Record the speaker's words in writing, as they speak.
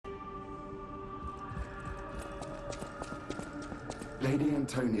Lady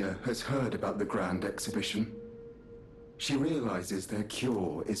Antonia has heard about the Grand Exhibition. She realizes their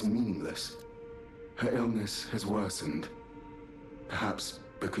cure is meaningless. Her illness has worsened. Perhaps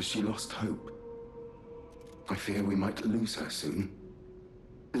because she lost hope. I fear we might lose her soon.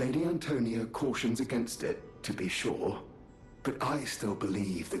 Lady Antonia cautions against it, to be sure. But I still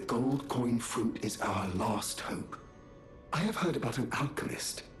believe the gold coin fruit is our last hope. I have heard about an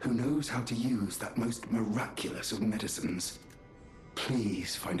alchemist who knows how to use that most miraculous of medicines.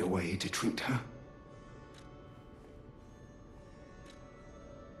 Please find a way to treat her.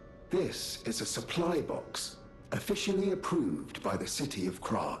 This is a supply box, officially approved by the city of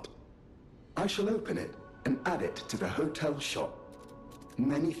Krat. I shall open it and add it to the hotel shop.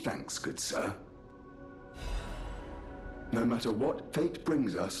 Many thanks, good sir. No matter what fate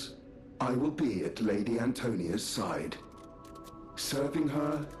brings us, I will be at Lady Antonia's side. Serving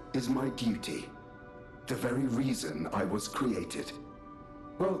her is my duty, the very reason I was created.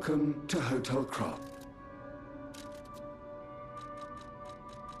 Welcome to Hotel Krat.